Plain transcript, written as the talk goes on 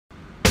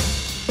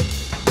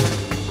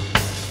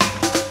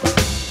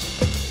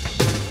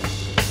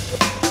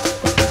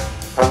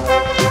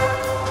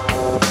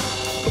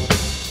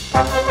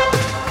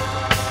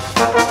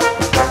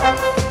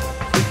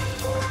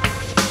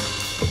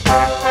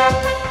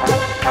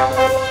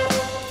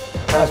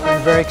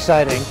very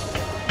exciting,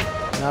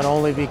 not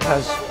only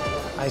because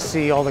I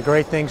see all the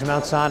great things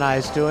Mount Sinai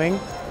is doing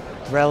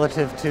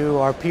relative to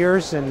our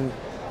peers and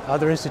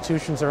other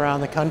institutions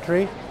around the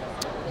country,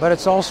 but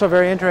it's also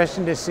very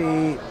interesting to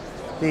see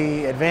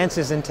the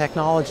advances in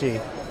technology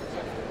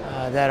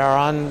that are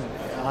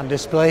on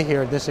display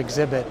here at this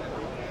exhibit.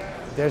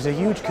 There's a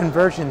huge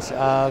convergence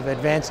of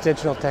advanced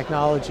digital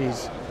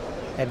technologies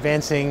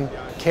advancing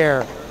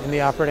care in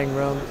the operating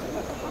room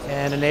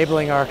and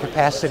enabling our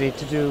capacity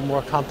to do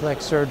more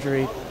complex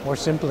surgery more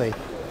simply.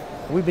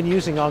 We've been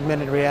using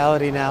augmented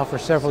reality now for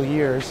several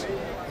years,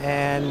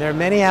 and there are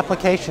many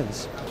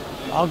applications.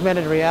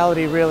 Augmented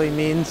reality really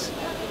means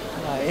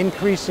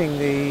increasing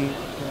the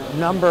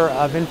number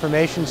of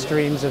information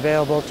streams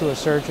available to a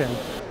surgeon.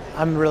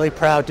 I'm really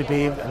proud to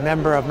be a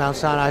member of Mount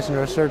Sinai's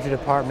Neurosurgery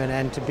Department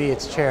and to be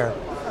its chair.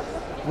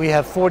 We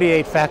have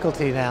 48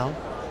 faculty now.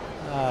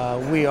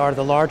 We are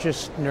the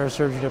largest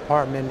neurosurgery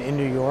department in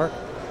New York,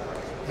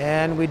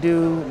 and we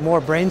do more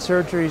brain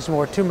surgeries,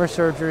 more tumor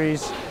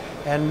surgeries,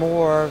 and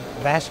more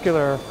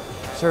vascular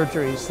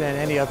surgeries than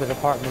any other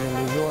department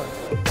in New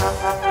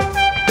York.